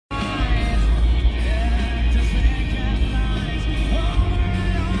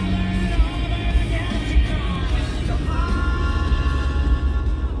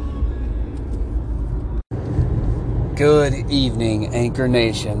Good evening, Anchor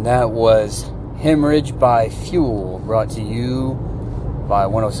Nation. That was Hemorrhage by Fuel, brought to you by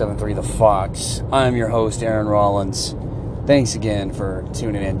 107.3 The Fox. I'm your host, Aaron Rollins. Thanks again for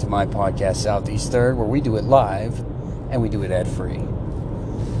tuning in to my podcast, Southeast Third, where we do it live and we do it ad-free.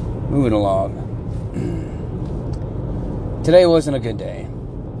 Moving along. Today wasn't a good day.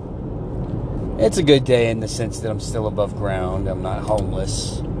 It's a good day in the sense that I'm still above ground. I'm not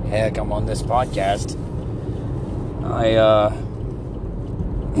homeless. Heck, I'm on this podcast. I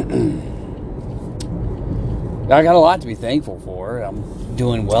got a lot to be thankful for. I'm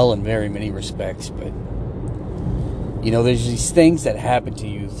doing well in very many respects, but there's these things that happen to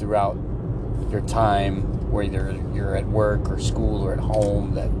you throughout your time, whether you're at work or school or at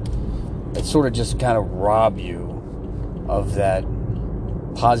home, that sort of just kind of rob you of that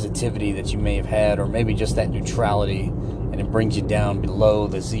positivity that you may have had, or maybe just that neutrality, and it brings you down below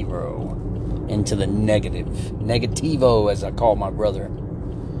the zero into the negativo, as I call my brother.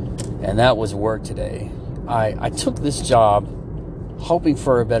 And that was work today. I took this job hoping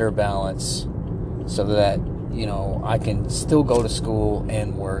for a better balance so that I can still go to school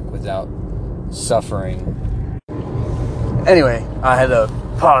and work without suffering. Anyway, I had to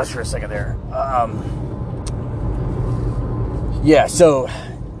pause for a second there. So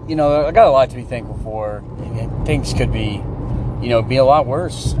I got a lot to be thankful for. Things could be be a lot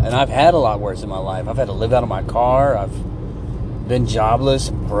worse. And I've had a lot worse in my life. I've had to live out of my car. I've been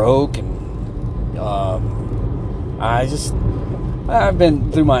jobless, broke, and I've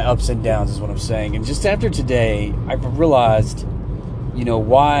been through my ups and downs, is what I'm saying. And just after today, I've realized,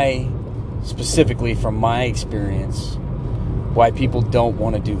 why, specifically from my experience, why people don't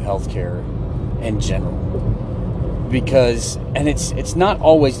want to do healthcare in general. Because, and it's not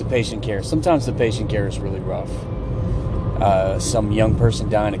always the patient care. Sometimes the patient care is really rough. Some young person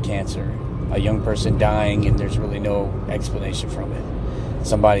dying of cancer, a young person dying and there's really no explanation from it.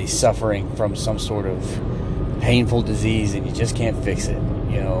 Somebody suffering from some sort of painful disease and you just can't fix it.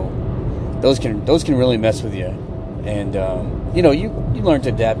 Those can really mess with you. And you learn to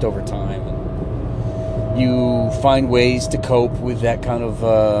adapt over time. And you find ways to cope with that kind of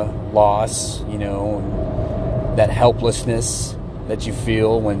loss. And that helplessn't that you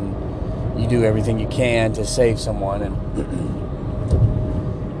feel when you do everything you can to save someone and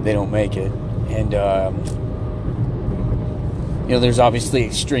they don't make it. And there's obviously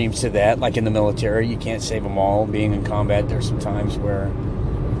extremes to that, like in the military. You can't save them all. Being in combat, there's some times where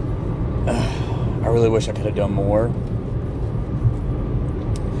I really wish I could have done more.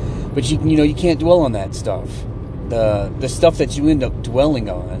 But you can't dwell on that stuff. The stuff that you end up dwelling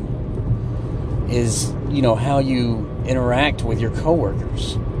on is how you interact with your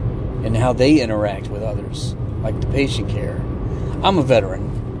coworkers and how they interact with others, like the patient care. I'm a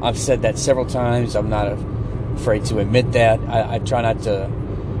veteran. I've said that several times. I'm not afraid to admit that. I try not to,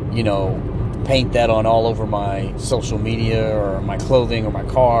 paint that on all over my social media or my clothing or my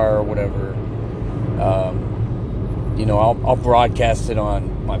car or whatever. I'll broadcast it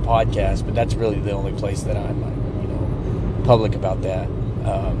on my podcast, but that's really the only place that I'm, public about that.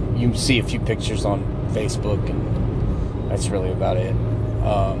 You can see a few pictures on Facebook, and that's really about it.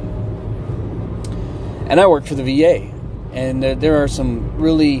 And I work for the VA, and there are some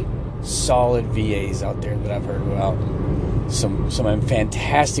really solid VAs out there that I've heard about. Some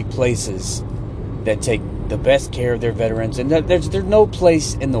fantastic places that take the best care of their veterans, and there's no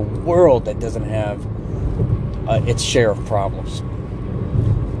place in the world that doesn't have its share of problems.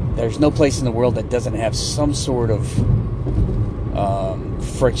 There's no place in the world that doesn't have some sort of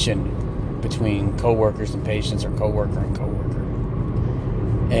friction between coworkers and patients, or coworker and coworker.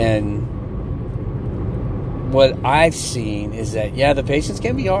 And what I've seen is that, the patients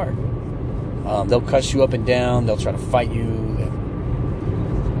can be hard. They'll cuss you up and down. They'll try to fight you.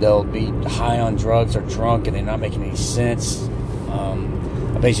 They'll be high on drugs or drunk, and they're not making any sense.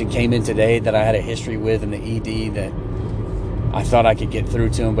 A patient came in today that I had a history with in the ED that I thought I could get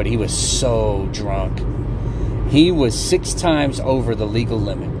through to him, but he was so drunk. He was 6 times over the legal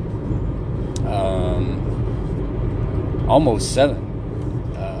limit. Almost 7.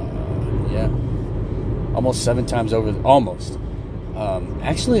 Almost 7 times over. Almost.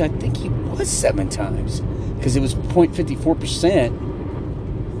 Actually, I think he was 7 times, because it was 0.54%.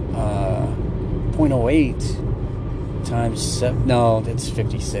 0.08 times 7. No, that's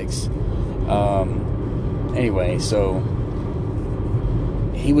 56. Anyway, so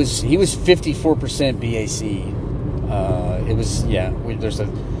he was 54% BAC. It was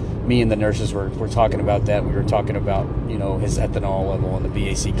me and the nurses were talking about that. We were talking about his ethanol level and the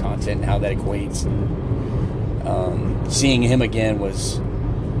BAC content and how that equates. Seeing him again was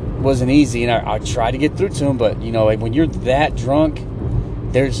wasn't easy, and I tried to get through to him, but when you're that drunk,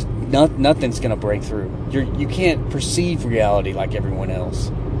 there's nothing's gonna break through. You can't perceive reality like everyone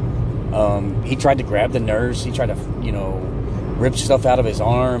else. He tried to grab the nurse. He tried to rip stuff out of his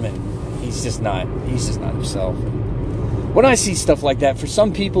arm, and he's just not himself. When I see stuff like that, for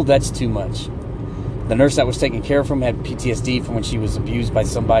some people that's too much. The nurse that was taking care of him had PTSD from when she was abused by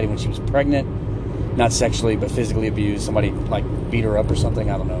somebody when she was pregnant. Not sexually, but physically abused. Somebody beat her up or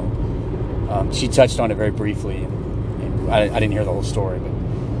something. I don't know. She touched on it very briefly, and I didn't hear the whole story. But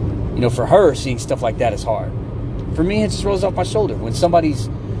for her, seeing stuff like that is hard. For me, it just rolls off my shoulder. When somebody's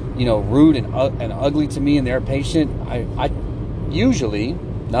rude and ugly to me and they're a patient, I usually,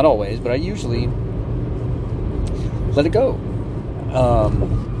 not always, but I usually let it go.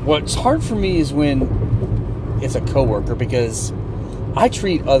 What's hard for me is when it's a coworker, because I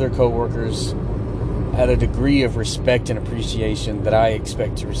treat other coworkers at a degree of respect and appreciation that I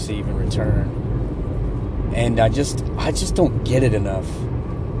expect to receive in return. And I just don't get it enough.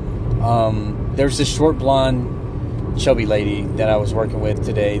 There's this short blonde chubby lady that I was working with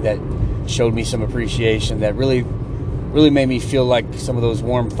today that showed me some appreciation that really made me feel like some of those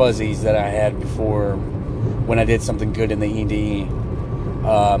warm fuzzies that I had before when I did something good in the ED.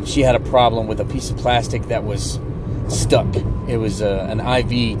 She had a problem with a piece of plastic that was stuck. It was an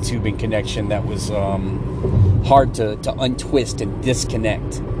IV tubing connection that was hard to untwist and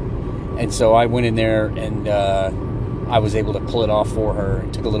disconnect. And so I went in there and I was able to pull it off for her.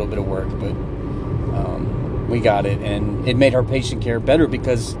 It took a little bit of work, but we got it. And it made her patient care better,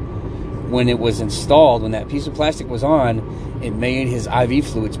 because when it was installed, when that piece of plastic was on, it made his IV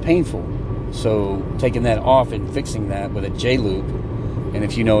fluids painful. So taking that off and fixing that with a J-loop, and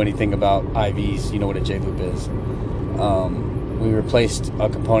if you know anything about IVs, you know what a J-loop is. We replaced a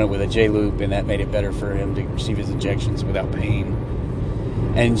component with a J-loop, and that made it better for him to receive his injections without pain.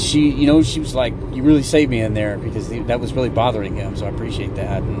 And she was like, "You really saved me in there," because that was really bothering him. So I appreciate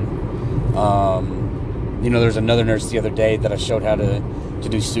that. And there's another nurse the other day that I showed how to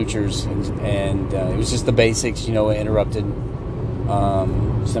do sutures, and it was just the basics, interrupted,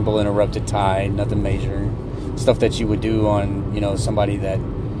 simple interrupted tie, nothing major, stuff that you would do on somebody that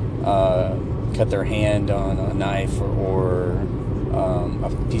cut their hand on a knife or a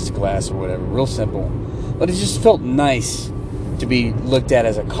piece of glass or whatever. Real simple, but it just felt nice to be looked at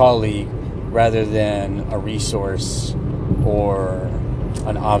as a colleague rather than a resource or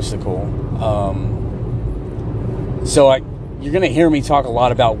an obstacle. So you're going to hear me talk a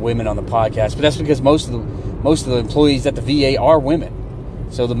lot about women on the podcast, but that's because most of the employees at the VA are women.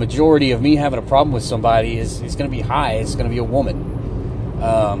 So the majority of me having a problem with somebody is going to be high. It's going to be a woman.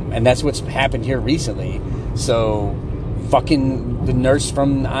 And that's what's happened here recently. So fucking the nurse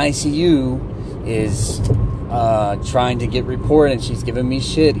from the ICU is trying to get reported, and she's giving me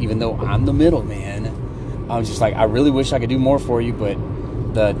shit, even though I'm the middleman. I'm just like, I really wish I could do more for you,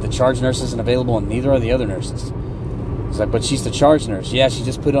 but the charge nurse isn't available, and neither are the other nurses. It's like, but she's the charge nurse. Yeah, she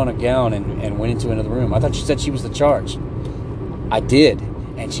just put on a gown and went into another room. I thought she said she was the charge. I did.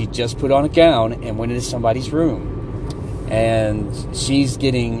 And she just put on a gown and went into somebody's room. And she's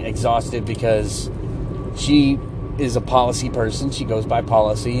getting exhausted because she is a policy person. She goes by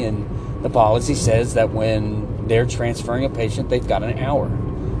policy, and the policy says that when they're transferring a patient, they've got an hour.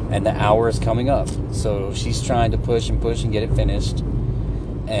 And the hour is coming up. So she's trying to push and get it finished.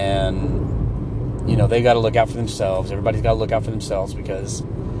 And they got to look out for themselves. Everybody's got to look out for themselves, because,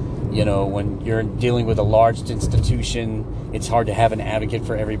 when you're dealing with a large institution, it's hard to have an advocate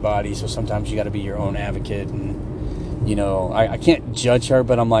for everybody. So sometimes you got to be your own advocate. And, I can't judge her,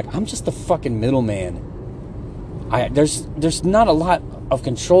 but I'm like, I'm just the fucking middleman. There's not a lot of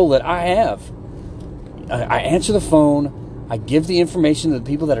control that I have. I answer the phone. I give the information to the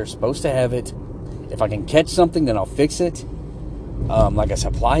people that are supposed to have it. If I can catch something, then I'll fix it. Like a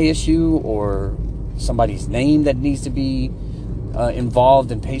supply issue or somebody's name that needs to be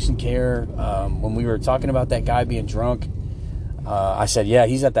involved in patient care. When we were talking about that guy being drunk, I said, yeah,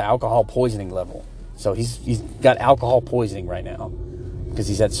 he's at the alcohol poisoning level. So he's got alcohol poisoning right now because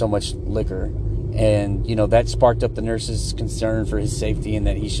he's had so much liquor. And, that sparked up the nurse's concern for his safety, and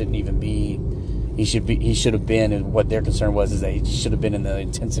that he shouldn't even be, he should have been, and what their concern was is that he should have been in the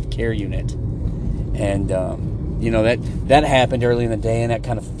intensive care unit. And, that happened early in the day, and that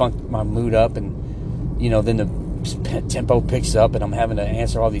kind of funked my mood up. And, then the tempo picks up, and I'm having to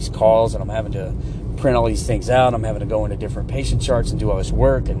answer all these calls, and I'm having to print all these things out. I'm having to go into different patient charts and do all this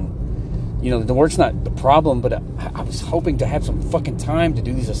work. And, the work's not the problem, but I was hoping to have some fucking time to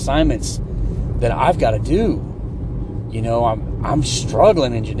do these assignments that I've got to do. I'm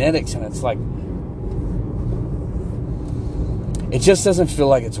struggling in genetics, and it's like, It just doesn't feel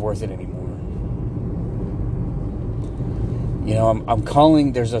like it's worth it anymore. You know, I'm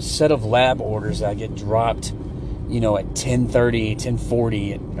calling, there's a set of lab orders that I get dropped, you know, at 10:30,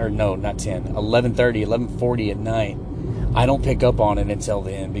 10:40, or no, not 10, 11:30, 11:40 at night. I don't pick up on it until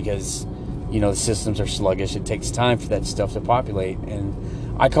then because, you know, the systems are sluggish. It takes time for that stuff to populate.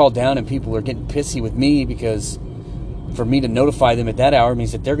 And I call down and people are getting pissy with me because for me to notify them at that hour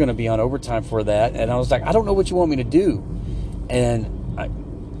means that they're going to be on overtime for that. And I was like, I don't know what you want me to do. And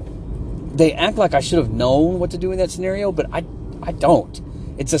they act like I should have known what to do in that scenario, but I don't.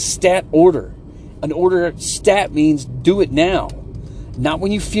 It's a stat order. An order stat means do it now. Not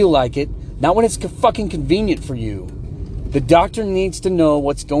when you feel like it. Not when it's fucking convenient for you. The doctor needs to know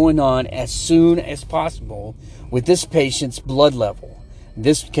what's going on as soon as possible with this patient's blood level. In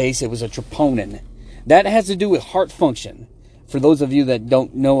this case, it was a troponin. That has to do with heart function. For those of you that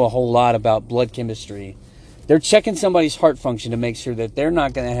don't know a whole lot about blood chemistry, they're checking somebody's heart function to make sure that they're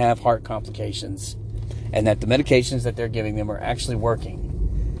not going to have heart complications and that the medications that they're giving them are actually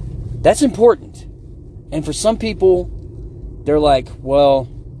working. That's important. And for some people, they're like, well,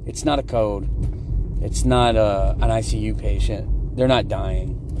 it's not a code. It's not an ICU patient. They're not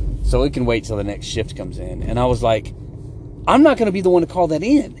dying. So it can wait till the next shift comes in. And I was like, I'm not going to be the one to call that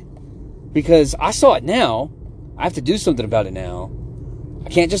in because I saw it now. I have to do something about it now. I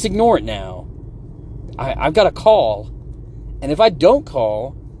can't just ignore it now. I've got to call. And if I don't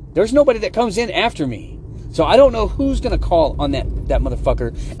call, there's nobody that comes in after me. So I don't know who's going to call on that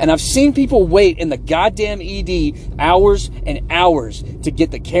motherfucker. And I've seen people wait in the goddamn ED hours and hours to get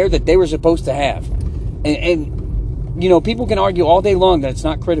the care that they were supposed to have. And you know, people can argue all day long that it's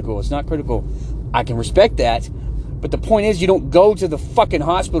not critical. It's not critical. I can respect that. But the point is, you don't go to the fucking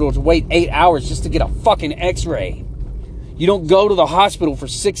hospital to wait 8 hours just to get a fucking x-ray. You don't go to the hospital for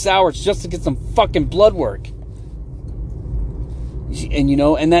 6 hours just to get some fucking blood work. And, you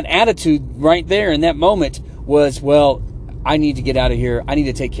know, and that attitude right there in that moment was, well, I need to get out of here. I need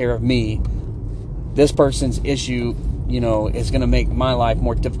to take care of me. This person's issue, you know, is going to make my life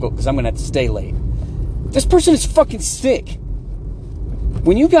more difficult because I'm going to have to stay late. This person is fucking sick.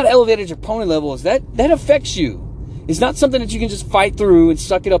 When you've got elevated troponin levels, that affects you. It's not something that you can just fight through and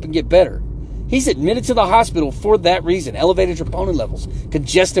suck it up and get better. He's admitted to the hospital for that reason. Elevated troponin levels.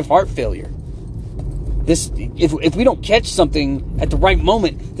 Congestive heart failure. This, if we don't catch something at the right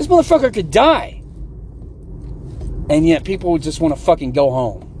moment, this motherfucker could die. And yet people just want to fucking go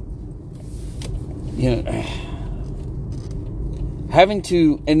home. You know, having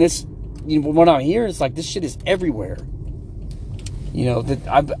to, and this, you know, what I'm hearing is like, this shit is everywhere. You know,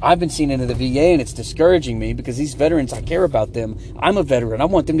 that I've been seeing into the VA, and it's discouraging me because these veterans, I care about them. I'm a veteran. I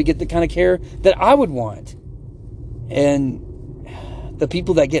want them to get the kind of care that I would want. And the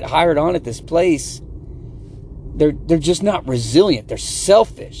people that get hired on at this place, they're just not resilient. They're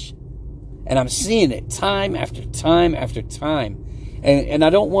selfish. And I'm seeing it time after time after time. And I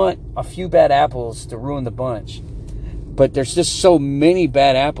don't want a few bad apples to ruin the bunch. But there's just so many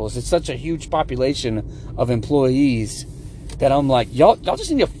bad apples. It's such a huge population of employees that I'm like, y'all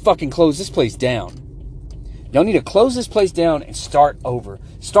just need to fucking close this place down. Y'all need to close this place down and start over.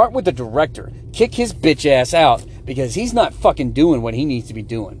 Start with the director. Kick his bitch ass out because he's not fucking doing what he needs to be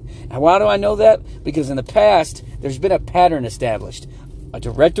doing. And why do I know that? Because in the past, there's been a pattern established. A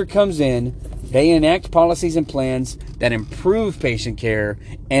director comes in, they enact policies and plans that improve patient care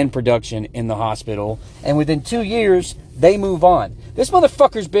and production in the hospital, and within 2 years, they move on. This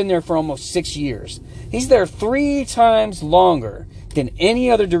motherfucker's been there for almost 6 years. He's there 3 times longer than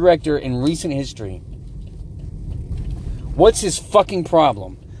any other director in recent history. What's his fucking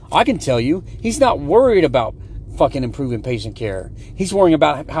problem? I can tell you, he's not worried about fucking improving patient care. He's worrying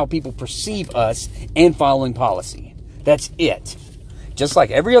about how people perceive us and following policy. That's it. Just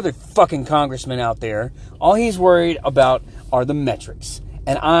like every other fucking congressman out there, all he's worried about are the metrics.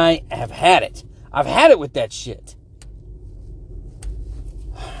 And I have had it. I've had it with that shit.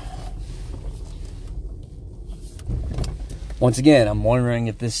 Once again, I'm wondering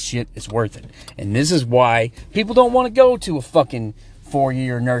if this shit is worth it. And this is why people don't want to go to a fucking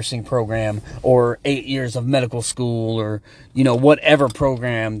 4-year nursing program or 8 years of medical school or, you know, whatever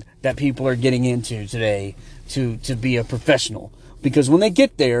program that people are getting into today to be a professional. Because when they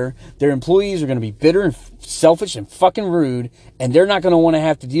get there, their employees are going to be bitter and selfish and fucking rude, and they're not going to want to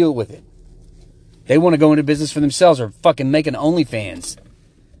have to deal with it. They want to go into business for themselves or fucking making OnlyFans.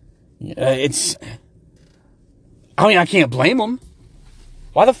 I can't blame them.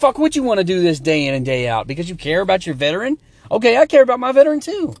 Why the fuck would you want to do this day in and day out? Because you care about your veteran? Okay, I care about my veteran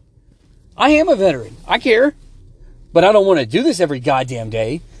too. I am a veteran. I care. But I don't want to do this every goddamn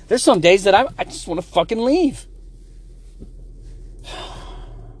day. There's some days that I just want to fucking leave.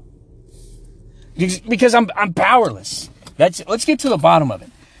 Because I'm powerless. Let's get to the bottom of it.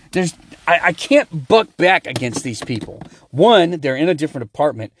 I can't buck back against these people. One, they're in a different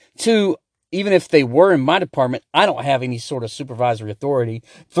department. Two, even if they were in my department, I don't have any sort of supervisory authority.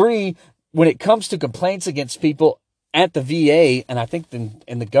 Three, when it comes to complaints against people at the VA, and I think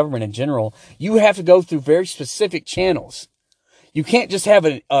in the government in general, you have to go through very specific channels. You can't just have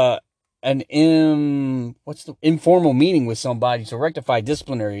an informal meeting with somebody to rectify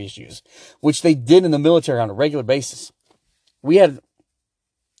disciplinary issues, which they did in the military on a regular basis. We had,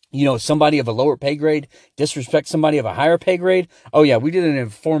 somebody of a lower pay grade disrespect somebody of a higher pay grade. Oh yeah, we did an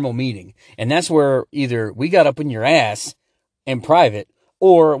informal meeting. And that's where either we got up in your ass in private,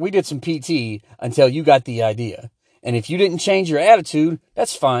 or we did some PT until you got the idea. And if you didn't change your attitude,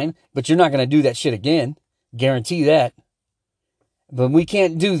 that's fine, but you're not going to do that shit again. Guarantee that. But we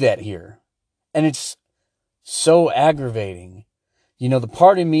can't do that here. And it's so aggravating. The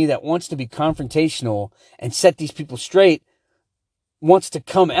part of me that wants to be confrontational and set these people straight wants to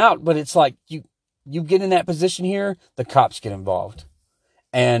come out, but it's like you get in that position here, the cops get involved.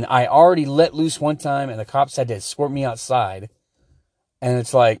 And I already let loose one time and the cops had to escort me outside. And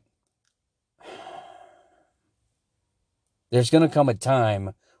it's like, there's going to come a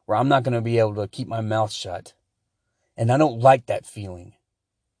time where I'm not going to be able to keep my mouth shut. And I don't like that feeling.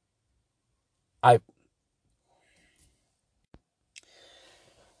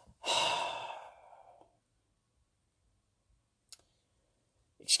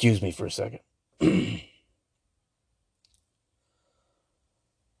 Excuse me for a second.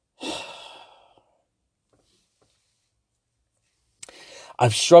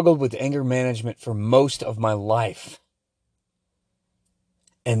 I've struggled with anger management for most of my life.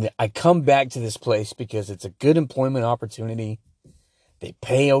 And I come back to this place because it's a good employment opportunity. They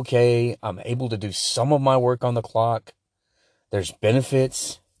pay okay. I'm able to do some of my work on the clock. There's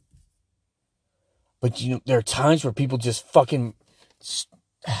benefits. But there are times where people just fucking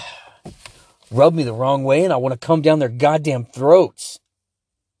rub me the wrong way and I want to come down their goddamn throats.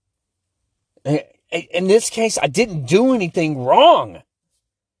 In this case, I didn't do anything wrong.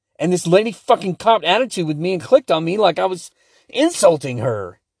 And this lady fucking copped attitude with me and clicked on me like I was insulting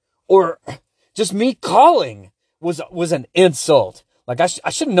her. Or just me calling was an insult. Like I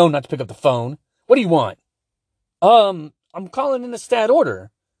should have known not to pick up the phone. What do you want? I'm calling in a stat order.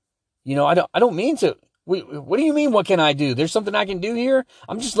 I don't mean to. What do you mean, what can I do? There's something I can do here?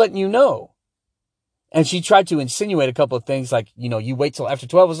 I'm just letting you know. And she tried to insinuate a couple of things like, you wait till after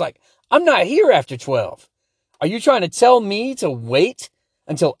 12. I was like, I'm not here after 12. Are you trying to tell me to wait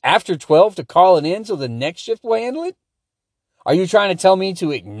until after 12 to call it in so the next shift will handle it? Are you trying to tell me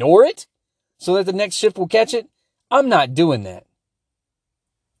to ignore it so that the next shift will catch it? I'm not doing that.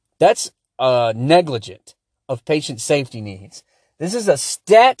 That's negligent of patient safety needs. This is a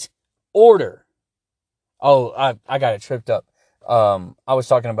stat order. Oh, I got it tripped up. I was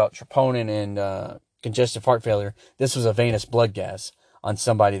talking about troponin and congestive heart failure. This was a venous blood gas on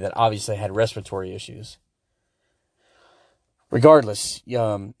somebody that obviously had respiratory issues. Regardless,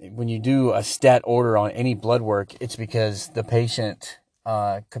 when you do a stat order on any blood work, it's because the patient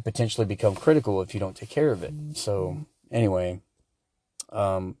could potentially become critical if you don't take care of it. So, anyway,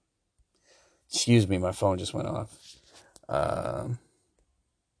 excuse me, my phone just went off.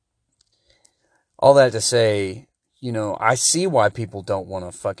 All that to say, I see why people don't want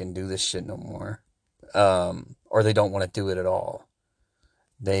to fucking do this shit no more. Or they don't want to do it at all.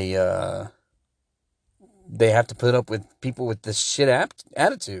 They have to put up with people with this shit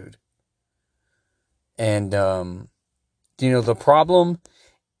attitude. And, the problem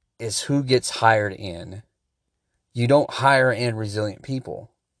is who gets hired in. You don't hire in resilient people.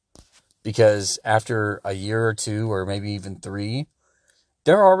 Because after a year or two, or maybe even 3,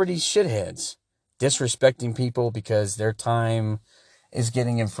 they're already shitheads. Disrespecting people because their time is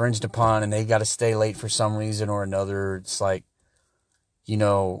getting infringed upon and they got to stay late for some reason or another. It's like,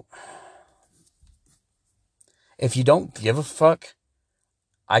 if you don't give a fuck,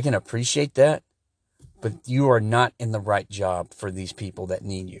 I can appreciate that, but you are not in the right job for these people that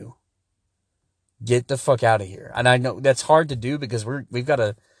need you. Get the fuck out of here. And I know that's hard to do because we've got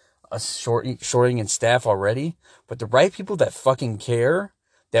a shorting in staff already, but the right people that fucking care,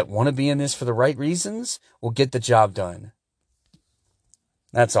 that want to be in this for the right reasons, will get the job done.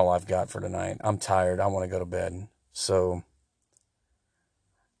 That's all I've got for tonight. I'm tired. I want to go to bed. So,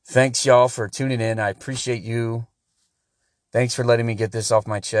 thanks y'all for tuning in. I appreciate you. Thanks for letting me get this off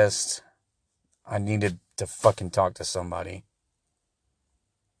my chest. I needed to fucking talk to somebody.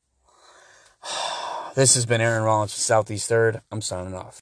 This has been Aaron Rollins with Southeast Third. I'm signing off.